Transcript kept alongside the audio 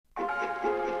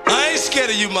scared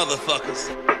of you motherfuckers.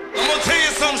 I'm gonna tell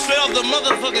you something straight off the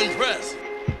motherfucking press.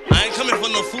 I ain't coming for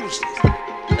no foolishness.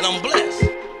 And I'm blessed.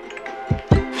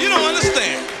 You don't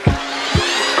understand.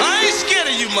 I ain't scared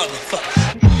of you motherfuckers.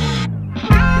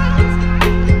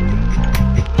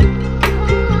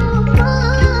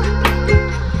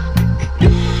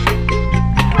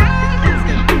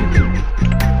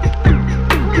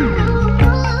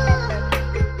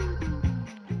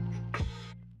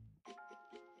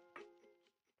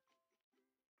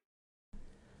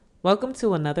 Welcome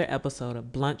to another episode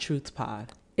of Blunt Truths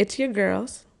Pod. It's your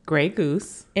girls, Grey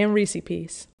Goose and Reese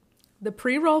Piece. The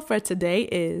pre-roll for today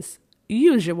is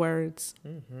use your words.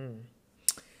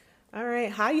 All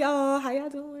right, hi y'all. How y'all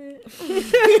doing?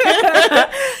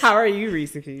 How are you,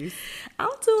 Reese Piece? I'm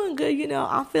doing good. You know,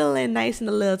 I'm feeling nice and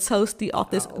a little toasty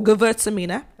off this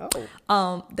Gewürztraminer.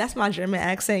 That's my German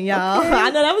accent, y'all. Okay. I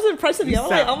know that was impressive. Y'all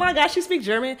like, oh my gosh, she speaks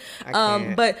German.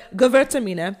 But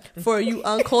Gewürztraminer, for you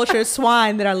uncultured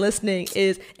swine that are listening,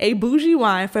 is a bougie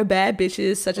wine for bad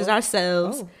bitches such as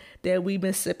ourselves. That we've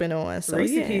been sipping on. So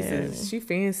Reese Pieces, she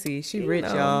fancy, she rich,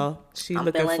 y'all. She I'm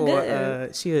looking for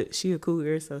she a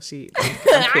cougar, so she.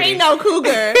 I ain't no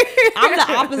cougar. I'm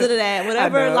the opposite of that.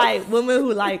 Whatever like women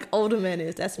who like older men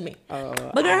is, that's me.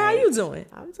 But girl, how you doing?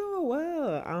 I'm doing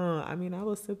well. I mean, I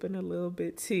was sipping a little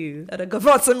bit too. The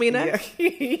Gewürztraminer.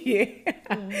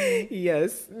 Yeah.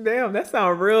 Yes. Damn, that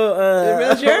sounds real.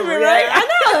 Real German, right? I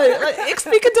know. Like, ich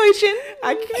spreche Deutschen.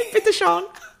 I can't bitte schon.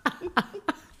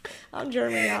 I'm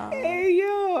German, y'all. Hey,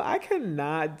 yo, I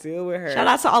cannot deal with her. Shout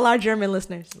out to all our German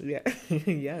listeners. Yeah,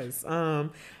 yes. All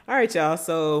right, y'all.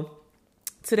 So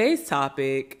today's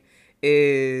topic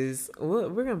is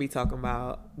we're gonna be talking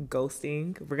about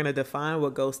ghosting. We're gonna define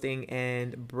what ghosting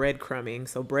and breadcrumbing.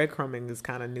 So breadcrumbing is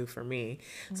kind of new for me.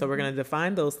 So we're gonna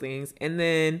define those things, and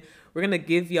then we're gonna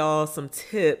give y'all some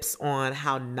tips on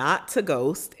how not to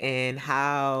ghost and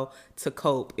how to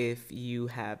cope if you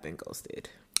have been ghosted.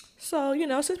 So, you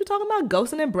know, since we're talking about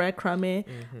ghosting and breadcrumbing,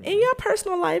 in your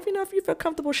personal life, you know, if you feel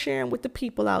comfortable sharing with the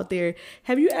people out there,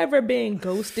 have you ever been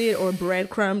ghosted or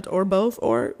breadcrumbed or both,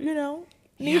 or, you know,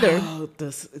 neither?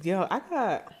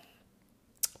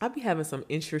 I be having some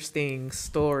interesting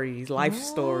stories, life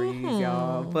stories,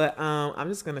 y'all. But I'm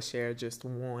just going to share just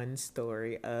one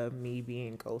story of me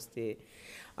being ghosted.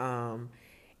 And,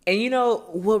 you know,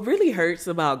 what really hurts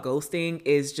about ghosting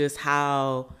is just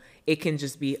how it can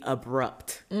just be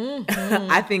abrupt.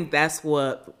 I think that's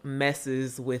what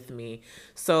messes with me.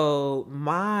 So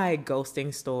my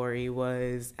ghosting story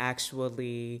was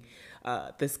actually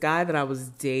this guy that I was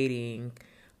dating.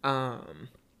 I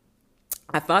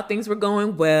thought things were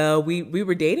going well. We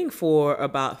were dating for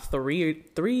about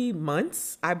three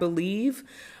months, I believe.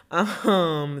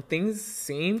 Things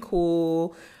seemed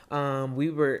cool.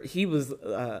 He was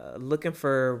looking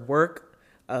for work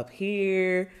up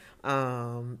here.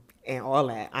 And all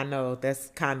that. I know that's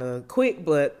kind of quick,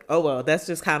 but oh well, that's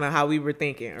just kind of how we were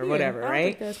thinking or whatever, right? I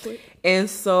think that's quick. And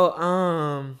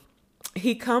so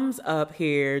he comes up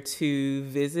here to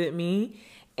visit me,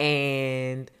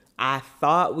 and I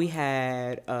thought we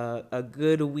had a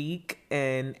good week,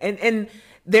 and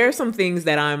there are some things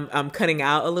that I'm cutting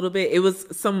out a little bit.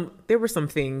 There were some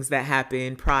things that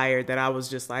happened prior that I was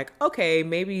just like, okay,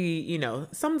 maybe, you know,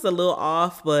 something's a little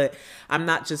off, but I'm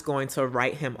not just going to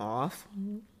write him off.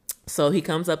 So he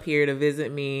comes up here to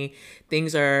visit me.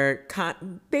 Things are kind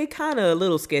of a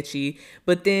little sketchy,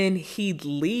 but then he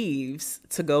leaves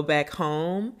to go back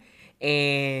home.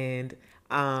 And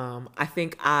I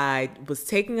think I was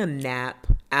taking a nap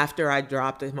after I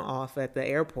dropped him off at the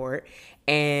airport.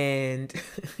 And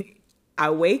I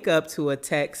wake up to a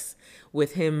text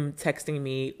with him texting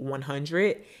me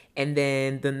 100. And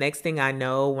then the next thing I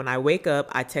know, when I wake up,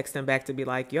 I text him back to be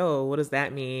like, yo, what does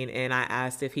that mean? And I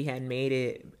asked if he had made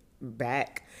it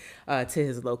back to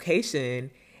his location,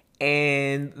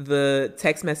 and the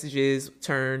text messages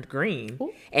turned green.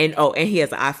 Ooh. And he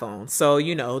has an iPhone, so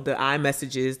you know the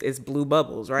iMessages is blue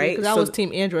bubbles, right? Because I was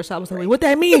team Android, so I was like, what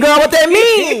that mean, girl? What that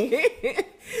mean?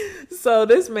 So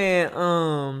this man,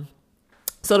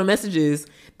 so the messages,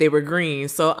 they were green.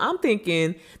 So I'm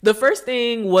thinking the first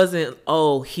thing wasn't,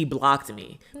 oh, he blocked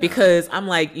me, because I'm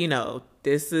like, you know,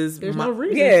 there's no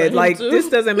reason. Like this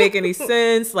doesn't make any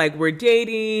sense. Like we're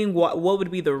dating. What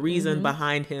would be the reason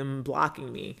behind him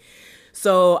blocking me?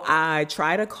 So I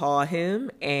try to call him,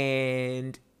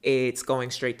 and it's going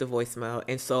straight to voicemail.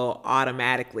 And so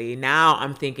automatically now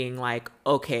I'm thinking like,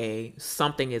 okay,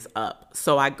 something is up.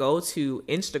 So I go to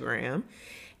Instagram,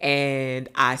 and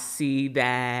I see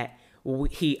that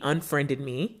he unfriended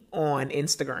me on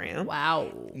Instagram.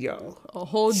 Wow. Yo. A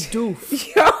whole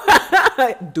doof. Yo.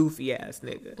 Doofy ass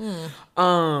nigga.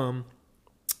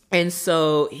 And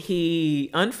so he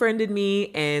unfriended me.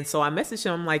 And so I messaged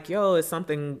him. I'm like, yo, is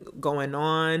something going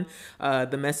on?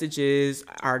 The messages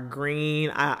are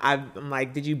green. I'm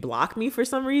like, did you block me for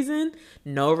some reason?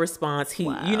 No response.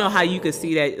 You know how you could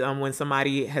see that when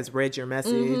somebody has read your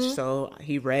message. So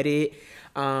he read it.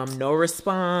 No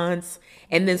response.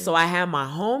 And then so I had my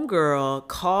homegirl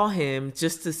call him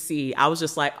just to see. I was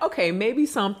just like, okay, maybe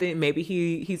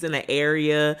he's in an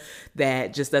area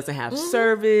that just doesn't have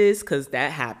service, because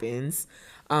that happens.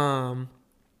 And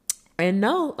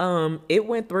no, it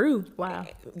went through. Wow.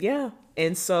 Yeah.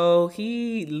 And so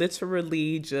he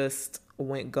literally just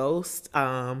went ghost.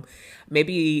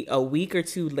 Maybe a week or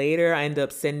two later, I ended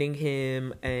up sending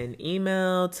him an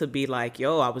email to be like,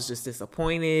 yo, I was just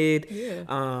disappointed.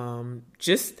 Yeah.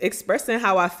 Just expressing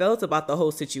how I felt about the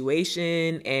whole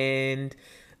situation. And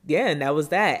yeah, and that was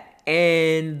that.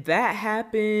 And that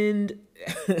happened.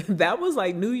 That was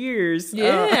like New Year's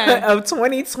of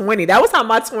 2020. That was how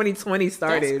my 2020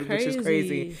 started, which is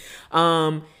crazy.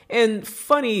 And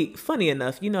funny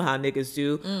enough, you know how niggas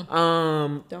do.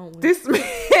 Don't we?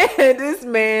 This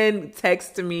man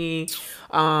texted me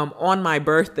on my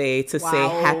birthday to say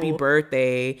happy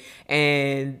birthday,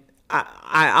 and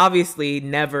I obviously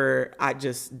I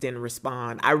just didn't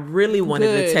respond. I really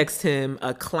wanted to text him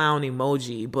a clown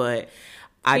emoji, but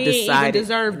I decided even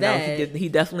deserved that. He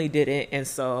definitely didn't, and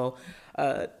so.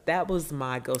 That was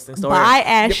my ghosting story. Bye,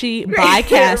 Ashy. Bye,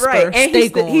 Casper. Right. And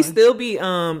he still be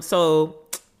so.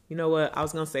 You know what? I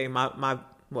was gonna say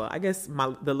well, I guess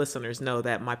the listeners know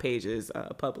that my page is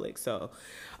public, so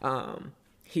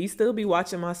he still be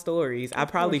watching my stories. I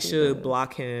probably should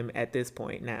block him at this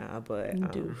point now, but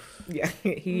yeah,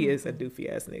 he is a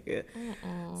doofy ass nigga.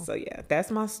 So yeah,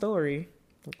 that's my story.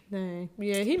 Dang.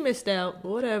 Yeah, he missed out.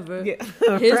 Whatever. Yeah.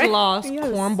 His loss,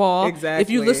 cornball. Exactly. If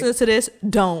you listen to this,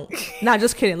 don't. Not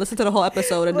just kidding. Listen to the whole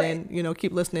episode and then,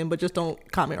 keep listening, but just don't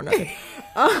comment or nothing.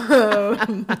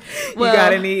 You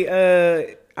got any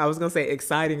I was gonna say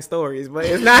exciting stories, but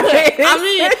it's not.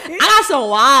 I got some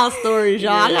wild stories,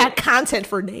 y'all. I got content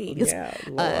for days. Yeah,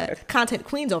 Lord. Content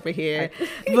queens over here.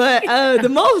 But the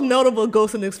most notable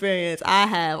ghosting experience I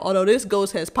have, although this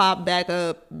ghost has popped back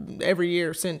up every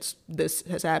year since this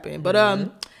has happened, but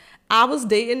I was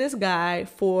dating this guy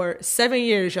for 7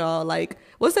 years, y'all. Like,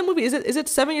 what's that movie? Is it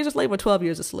 7 Years a Slave or 12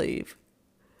 Years a Slave?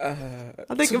 I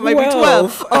think 12. It might be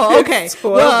 12. Oh, okay.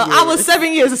 12 well, years. I was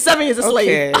 7 years a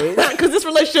slave. Because this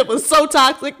relationship was so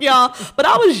toxic, y'all. But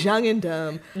I was young and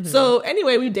dumb. So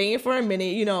anyway, we dated for a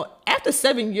minute. After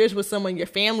 7 years with someone, your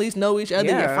families know each other,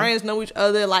 your friends know each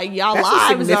other. Like, y'all that's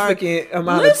lives a significant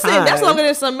amount of time. That's longer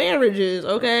than some marriages,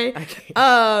 okay?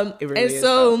 It really is,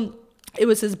 so it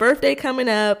was his birthday coming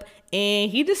up.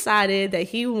 And he decided that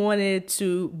he wanted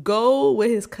to go with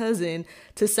his cousin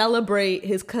to celebrate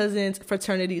his cousin's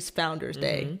fraternity's Founders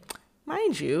Day.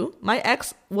 Mind you, my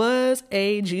ex was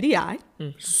a GDI.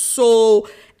 So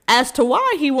as to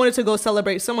why he wanted to go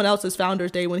celebrate someone else's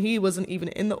Founders Day when he wasn't even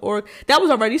in the org, that was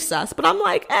already sus. But I'm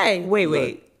like, hey.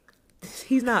 Wait.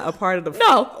 He's not a part of the...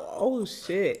 No. Oh,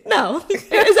 shit. No.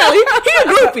 Exactly. He a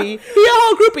groupie. He a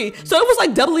whole groupie. So it was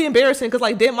like doubly embarrassing because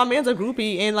like, damn, my man's a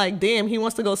groupie and like, damn, he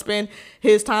wants to go spend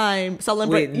his time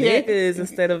celebrating with niggas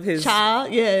instead of his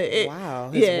child. Yeah.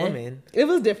 Wow. His woman. It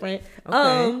was different.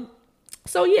 Okay.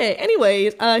 So yeah,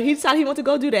 anyways, he decided he wanted to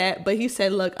go do that, but he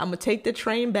said, look, I'm going to take the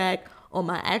train back on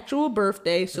my actual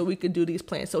birthday so we could do these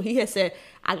plans. So he had said,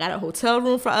 I got a hotel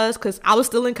room for us because I was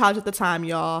still in college at the time,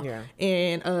 y'all. Yeah.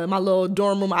 And my little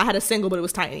dorm room, I had a single, but it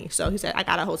was tiny. So he said, I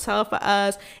got a hotel for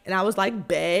us. And I was like,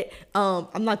 bet.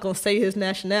 I'm not going to say his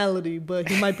nationality, but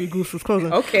he might be Goose's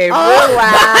cousin. Okay,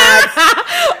 relax.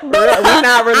 We're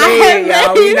not related,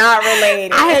 y'all. We're not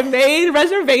related. I had made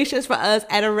reservations for us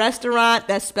at a restaurant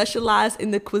that specialized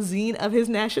in the cuisine of his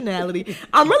nationality.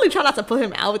 I'm really trying not to put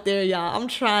him out there, y'all. I'm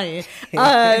trying.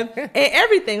 And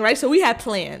everything, right? So we had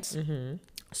plans.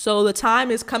 So the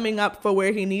time is coming up for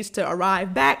where he needs to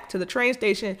arrive back to the train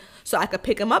station so I could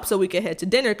pick him up so we could head to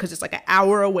dinner because it's like an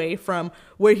hour away from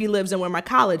where he lives and where my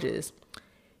college is.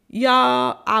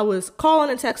 Y'all, I was calling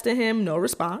and texting him, no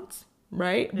response,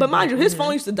 right? But mind you, his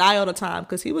phone used to die all the time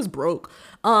because he was broke.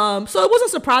 So it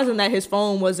wasn't surprising that his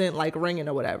phone wasn't like ringing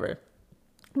or whatever.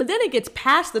 But then it gets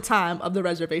past the time of the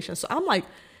reservation. So I'm like,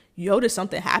 yo, did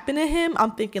something happen to him?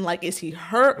 I'm thinking like, is he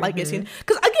hurt? Like, is he,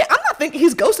 because again, I'm not thinking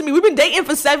he's ghosting me. We've been dating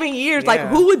for 7 years. Yeah. Like,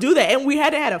 who would do that? And we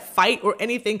hadn't had a fight or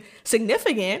anything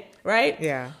significant, right?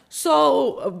 Yeah.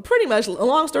 So pretty much,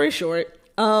 long story short,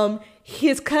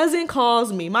 his cousin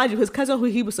calls me. Mind you, his cousin who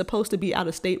he was supposed to be out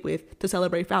of state with to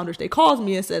celebrate Founders Day calls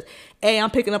me and says, hey,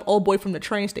 I'm picking up old boy from the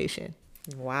train station.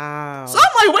 Wow. So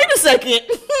I'm like, wait a second.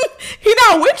 He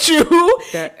not with you.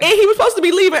 And he was supposed to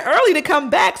be leaving early to come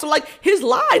back. So like his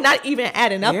lie not even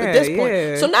adding up at this point.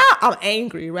 Yeah. So now I'm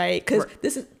angry, right? Because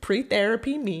this is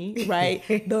pre-therapy me, right?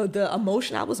 the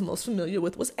emotion I was most familiar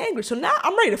with was anger. So now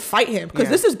I'm ready to fight him. Because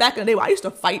this is back in the day where I used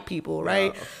to fight people,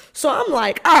 right? Wow. So I'm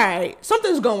like, all right,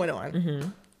 something's going on. Mm-hmm.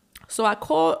 So I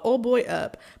called old boy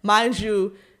up. Mind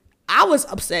you, I was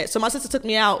upset. So my sister took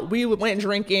me out. We went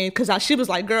drinking because she was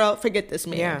like, girl, forget this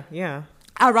man. Yeah, yeah.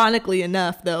 Ironically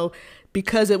enough, though,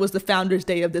 because it was the founder's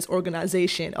day of this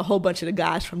organization, a whole bunch of the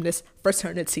guys from this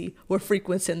fraternity were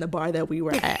frequenting the bar that we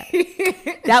were at.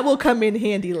 That will come in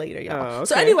handy later, y'all. Oh, okay.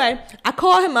 So anyway, I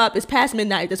call him up. It's past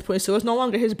midnight at this point, so it's no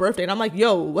longer his birthday. And I'm like,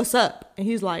 yo, what's up? And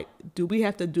he's like, do we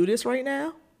have to do this right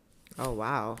now? Oh,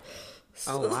 wow.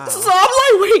 Oh, wow. So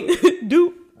I'm like, wait,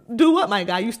 do what, my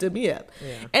guy? You stood me up.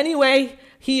 Yeah. Anyway,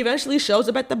 he eventually shows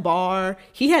up at the bar.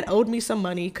 He had owed me some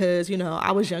money because, you know,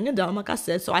 I was young and dumb, like I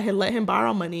said, so I had let him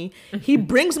borrow money. He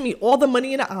brings me all the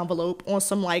money in an envelope on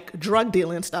some, like, drug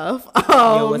dealing stuff.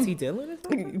 Yo, was he dealing or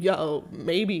something? Yo,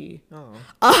 maybe. Oh.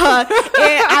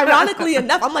 And ironically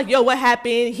enough, I'm like, yo, what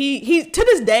happened? He to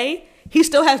this day, he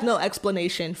still has no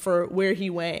explanation for where he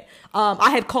went.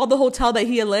 I had called the hotel that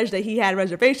he alleged that he had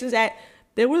reservations at.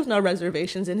 There was no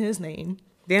reservations in his name.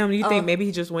 Damn, you think maybe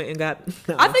he just went and got...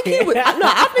 No. I think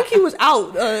he was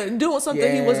out doing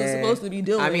something he wasn't supposed to be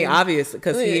doing. I mean, obviously,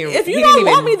 because if you don't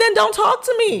want me, then don't talk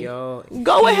to me. Yo,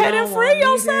 go ahead and free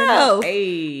yourself.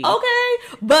 Hey. Okay.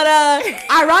 But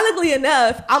ironically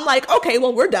enough, I'm like, okay,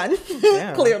 well, we're done.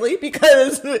 Yeah. Clearly,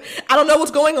 because I don't know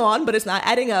what's going on, but it's not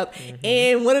adding up. Mm-hmm.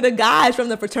 And one of the guys from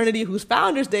the fraternity whose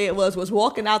Founders Day it was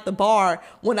walking out the bar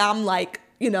when I'm like,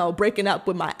 you know, breaking up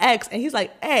with my ex. And he's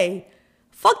like, hey,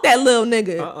 fuck that little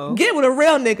nigga. Uh-oh. Get with a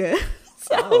real nigga.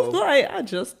 So I was like, I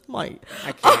just might.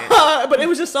 I can't. But it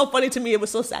was just so funny to me. It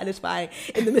was so satisfying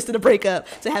in the midst of the breakup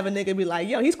to have a nigga be like,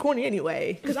 yo, he's corny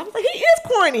anyway. Because I was like, he is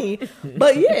corny.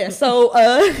 But yeah, so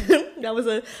that was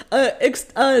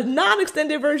a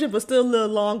non-extended version, but still a little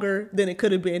longer than it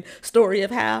could have been. Story of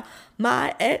how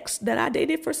my ex that I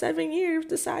dated for 7 years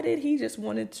decided he just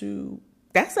wanted to...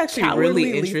 That's actually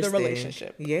really interesting. The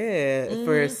relationship. Yeah,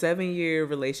 for a 7-year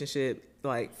relationship,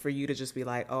 like for you to just be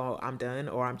like, oh, I'm done,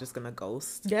 or I'm just gonna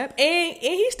ghost. Yep, and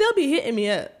he still be hitting me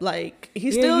up, like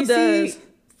he still does.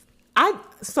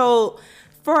 So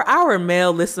for our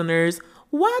male listeners,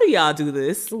 why do y'all do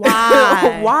this?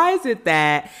 Why? Why is it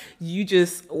that you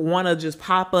just want to just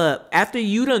pop up after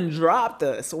you done dropped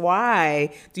us?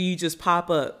 Why do you just pop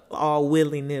up all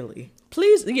willy-nilly?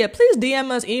 Please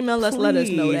DM us, email us, let us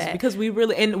know that. Because we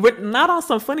really, and we're not on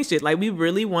some funny shit. Like, we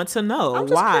really want to know I'm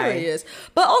just why. Curious.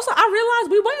 But also, I realized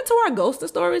we went into our ghosting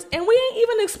stories and we ain't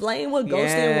even explained what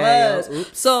ghosting was.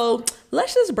 So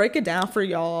let's just break it down for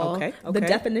y'all. Okay. The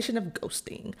definition of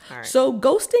ghosting. Right. So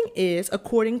ghosting is,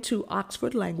 according to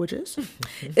Oxford Languages,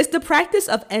 it's the practice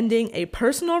of ending a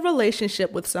personal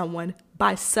relationship with someone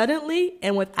by suddenly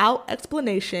and without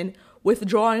explanation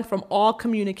withdrawing from all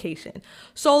communication.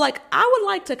 So like I would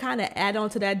like to kind of add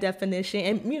on to that definition,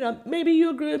 and you know, maybe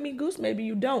you agree with me, Goose, maybe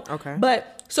you don't. Okay.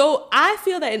 But so I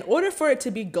feel that in order for it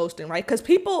to be ghosting, right? Because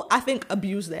people I think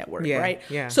abuse that word, right?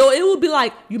 Yeah. So it would be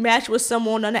like you match with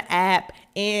someone on an app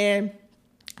and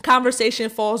conversation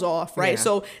falls off, right? Yeah.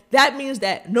 So that means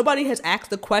that nobody has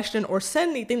asked a question or said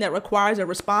anything that requires a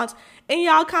response, and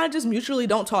y'all kind of just mutually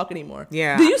don't talk anymore.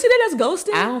 Yeah. Do you see that as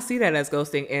ghosting? I don't see that as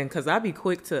ghosting, and because I'd be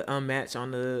quick to unmatch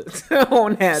on the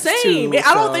on that same. Too,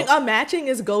 I don't think unmatching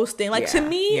is ghosting. Like to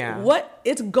me, what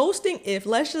it's ghosting if,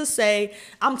 let's just say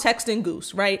I'm texting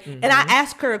Goose, right? Mm-hmm. And I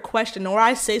ask her a question or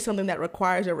I say something that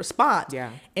requires a response,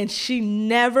 and she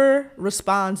never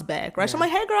responds back, right? So I'm like,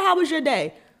 hey girl, how was your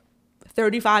day?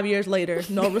 35 years later,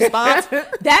 no response.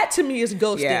 That to me is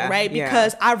ghosting, right?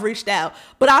 Because I've reached out.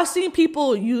 But I've seen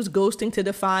people use ghosting to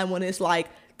define when it's like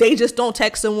they just don't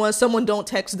text someone don't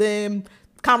text them,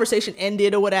 conversation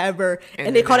ended or whatever,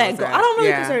 and they call that ghost. I don't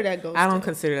really consider that ghosting. I don't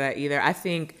consider that either. I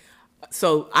think,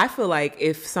 so I feel like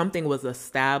if something was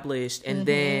established and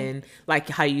then, like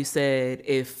how you said,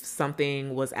 if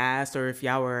something was asked or if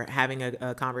y'all were having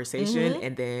a conversation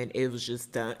and then it was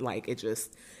just done, like it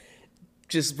just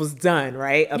was done,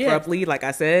 right? Abruptly, like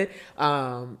I said,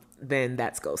 then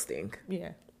that's ghosting.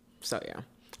 Yeah. So, yeah.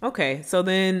 Okay. So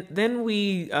then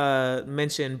we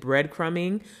mentioned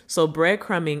breadcrumbing. So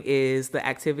breadcrumbing is the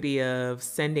activity of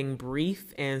sending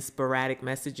brief and sporadic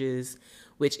messages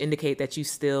which indicate that you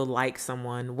still like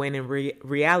someone when in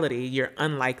reality, you're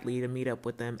unlikely to meet up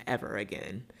with them ever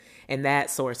again. And that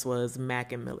source was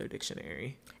Mack and Miller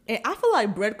Dictionary. And I feel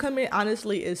like breadcrumbing,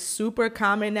 honestly, is super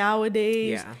common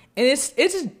nowadays. Yeah. And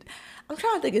it's I'm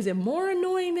trying to think, is it more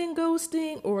annoying than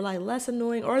ghosting or like less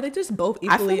annoying, or are they just both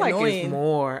equally annoying? I feel like it's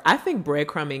more. I think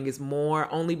breadcrumbing is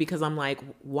more, only because I'm like,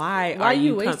 why are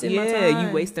you wasting my time? Yeah,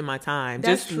 you wasting my time.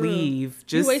 That's just true. Leave.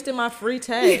 You wasting my free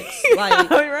text. Like,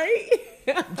 right?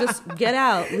 Just get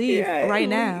out. Leave right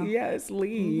now. Yes,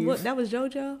 leave. What, that was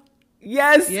JoJo?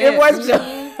 Yes, it was.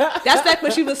 That's back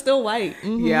when she was still white.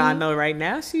 Mm-hmm. Yeah, I know. Right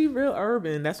now, she real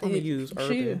urban. That's when we use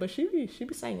urban. But she be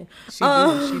singing. She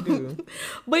do.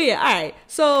 But yeah, all right.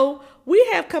 So we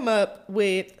have come up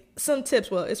with some tips.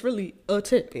 Well, it's really a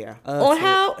tip. Yeah. On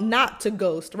how not to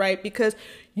ghost, right? Because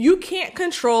you can't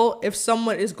control if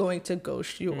someone is going to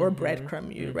ghost you or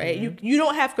breadcrumb you, right? You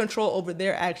don't have control over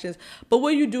their actions, but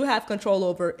what you do have control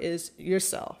over is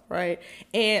yourself, right?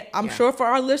 And I'm sure for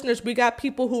our listeners, we got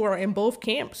people who are in both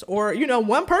camps, or, you know,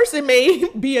 one person may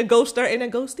be a ghoster and a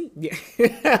ghostie. Yeah.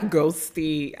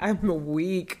 Ghostie. I'm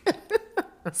weak.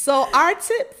 So our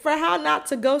tip for how not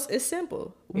to ghost is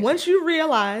simple. Yeah. Once you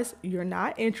realize you're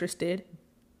not interested,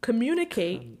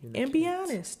 communicate and be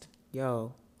honest.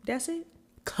 Yo. That's it.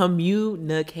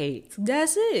 Communicate.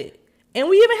 That's it. And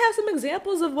we even have some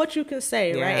examples of what you can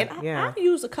say, right? And I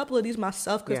use a couple of these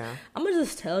myself, because I'm going to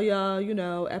just tell y'all, you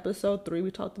know, episode 3,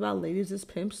 we talked about ladies as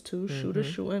pimps too,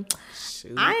 shooting.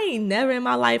 Shoot. I ain't never in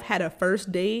my life had a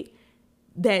first date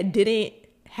that didn't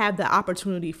have the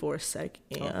opportunity for a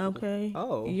second. Okay.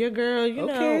 Oh. Your girl, you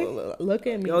know, look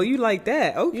at me. Oh, you like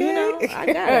that. Okay. You know, I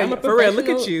got it. I'm a for real, look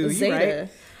at you. You right.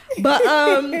 But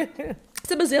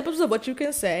some examples of what you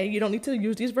can say. You don't need to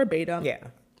use these verbatim. Yeah.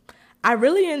 I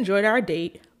really enjoyed our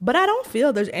date, but I don't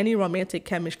feel there's any romantic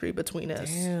chemistry between us.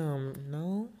 Damn,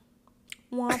 no.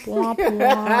 Womp, womp,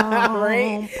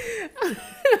 womp.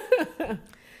 Right.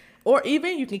 Or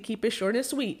even you can keep it short and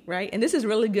sweet, right? And this is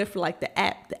really good for like the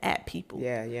app people.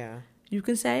 Yeah. You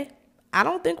can say, I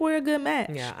don't think we're a good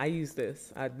match. Yeah, I use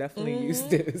this. I definitely use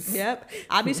this. Yep.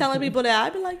 I be telling people that. I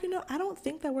be like, you know, I don't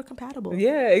think that we're compatible.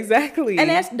 Yeah, exactly. And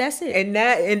that's it.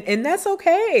 And that's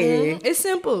okay. It's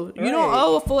simple. Right. You don't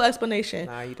owe a full explanation.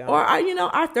 Nah, you don't. Or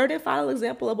our third and final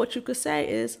example of what you could say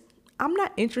is, I'm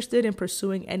not interested in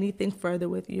pursuing anything further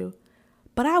with you,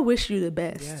 but I wish you the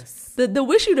best. Yes. The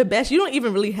wish you the best, you don't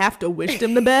even really have to wish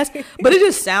them the best, but it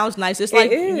just sounds nice. It's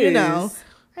like, you know,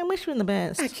 I wish you the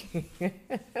best.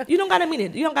 You don't got to mean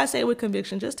it. You don't got to say it with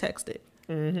conviction. Just text it.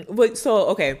 Mm-hmm. But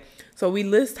so we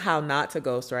list how not to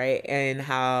ghost, right? And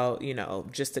how, you know,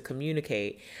 just to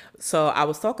communicate. So I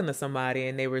was talking to somebody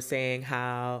and they were saying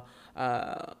how,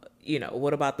 you know,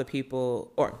 what about the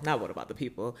people, or not what about the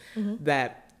people,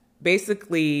 that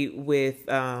basically with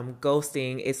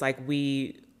ghosting, it's like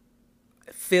we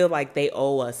feel like they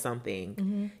owe us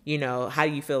something. You know, how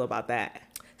do you feel about that?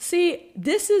 See,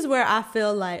 this is where I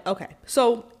feel like, okay,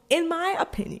 so in my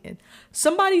opinion,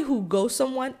 somebody who ghosts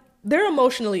someone, they're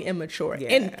emotionally immature.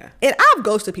 Yeah. And I've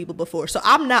ghosted people before, so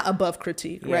I'm not above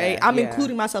critique, right? I'm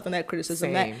including myself in that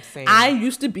criticism. Same. I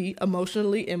used to be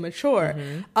emotionally immature.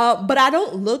 But I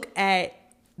don't look at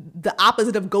the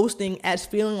opposite of ghosting as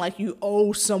feeling like you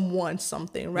owe someone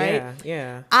something, right?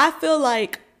 Yeah. I feel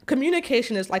like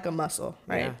communication is like a muscle,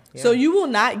 right? Yeah. So you will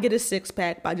not get a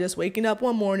six-pack by just waking up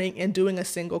one morning and doing a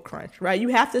single crunch, right? You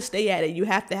have to stay at it. You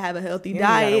have to have a healthy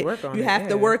diet. You have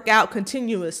to work out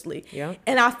continuously. Yeah.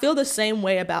 And I feel the same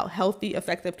way about healthy,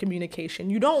 effective communication.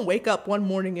 You don't wake up one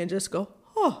morning and just go,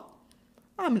 oh,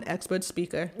 I'm an expert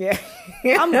speaker. Yeah.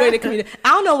 I'm great at communicating. I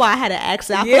don't know why I had an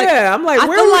accent. I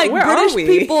feel like where British are we?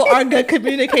 people are good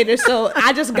communicators, so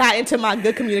I just got into my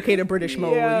good communicator British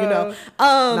mode, you know.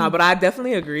 No, but I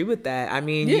definitely agree with that. I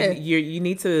mean, you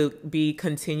need to be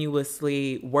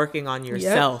continuously working on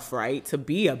yourself, right, to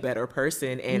be a better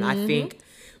person. And I think,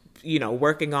 you know,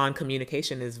 working on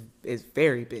communication is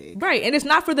very big. Right. And it's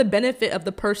not for the benefit of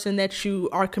the person that you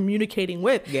are communicating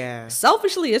with. Yeah.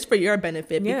 Selfishly, it's for your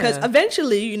benefit because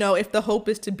eventually, you know, if the hope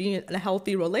is to be in a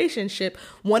healthy relationship,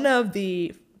 one of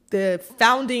the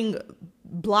founding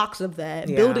blocks of that,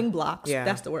 building blocks,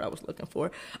 that's the word I was looking for,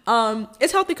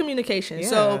 it's healthy communication. Yeah,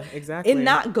 so exactly. In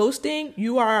not ghosting,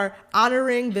 you are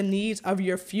honoring the needs of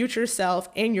your future self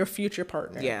and your future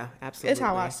partner. Yeah, absolutely. It's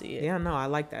how I see it. Yeah, no, I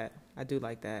like that. I do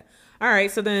like that. All right.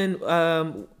 So then,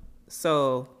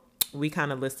 so we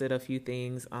kind of listed a few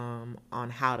things on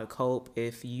how to cope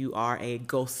if you are a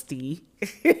ghostie.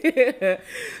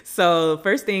 So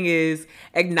first thing is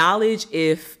acknowledge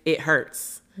if it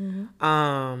hurts.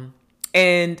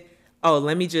 And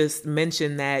let me just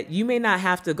mention that you may not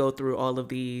have to go through all of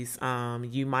these.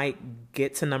 You might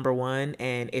get to number 1,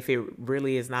 and if it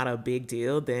really is not a big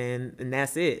deal, then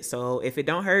that's it. So if it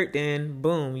don't hurt, then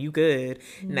boom, you good.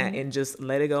 And just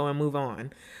let it go and move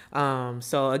on.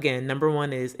 So again, number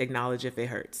 1 is acknowledge if it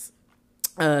hurts.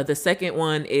 The second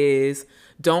one is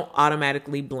don't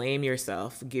automatically blame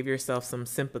yourself. Give yourself some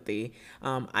sympathy.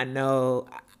 I know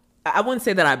I wouldn't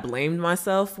say that I blamed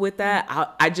myself with that.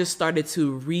 I just started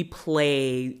to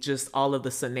replay just all of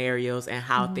the scenarios and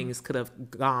how things could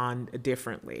have gone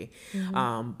differently.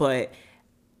 But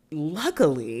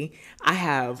luckily, I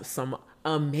have some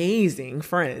amazing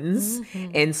friends.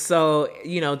 And so,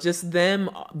 just them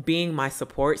being my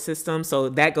support system. So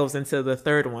that goes into the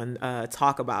third one,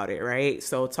 talk about it, right?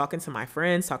 So talking to my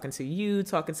friends, talking to you,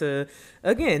 talking to,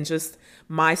 again, just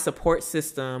my support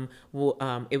system.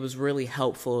 It was really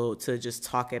helpful to just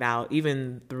talk it out,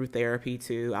 even through therapy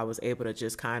too. I was able to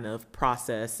just kind of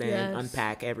process and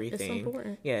unpack everything. It's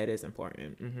important. Yeah, it is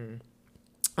important.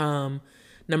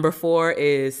 Number 4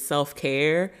 is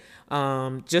self-care.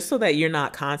 Just so that you're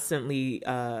not constantly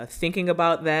thinking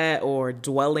about that or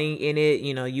dwelling in it.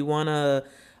 You want to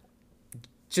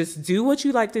just do what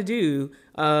you like to do.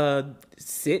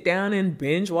 Sit down and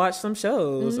binge watch some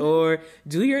shows or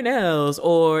do your nails,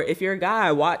 or if you're a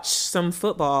guy, watch some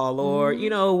football or,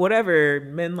 whatever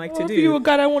men like to do. If you're a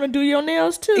guy that want to do your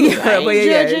nails too. That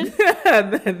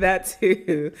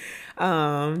too.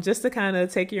 Just to kind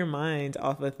of take your mind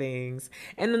off of things.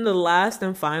 And then the last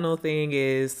and final thing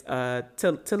is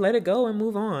to let it go and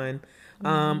move on.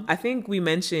 I think we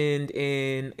mentioned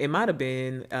it might have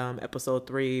been episode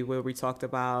 3 where we talked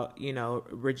about,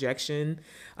 rejection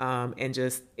and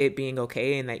just it being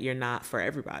okay and that you're not for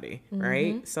everybody,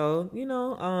 right? So,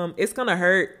 it's going to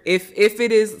hurt if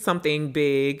it is something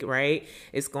big, right?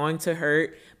 It's going to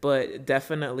hurt, but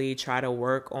definitely try to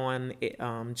work on it,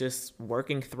 just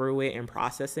working through it and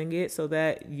processing it so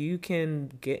that you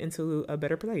can get into a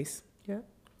better place. Yeah.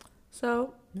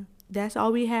 So that's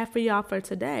all we have for y'all for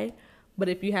today. But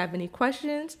if you have any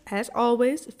questions, as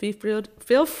always,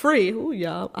 feel free. Ooh,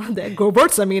 y'all, that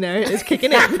Gewürztraminer is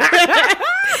kicking in.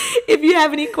 If you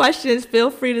have any questions,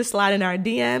 feel free to slide in our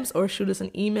DMs or shoot us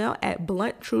an email at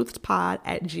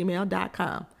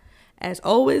blunttruthspod@gmail.com. As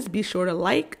always, be sure to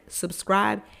like,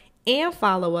 subscribe, and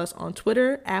follow us on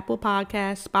Twitter, Apple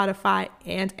Podcasts, Spotify,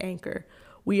 and Anchor.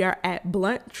 We are at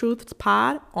Blunt Truths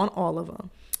Pod on all of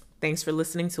them. Thanks for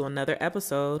listening to another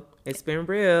episode. It's been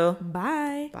real.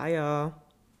 Bye. Bye, y'all.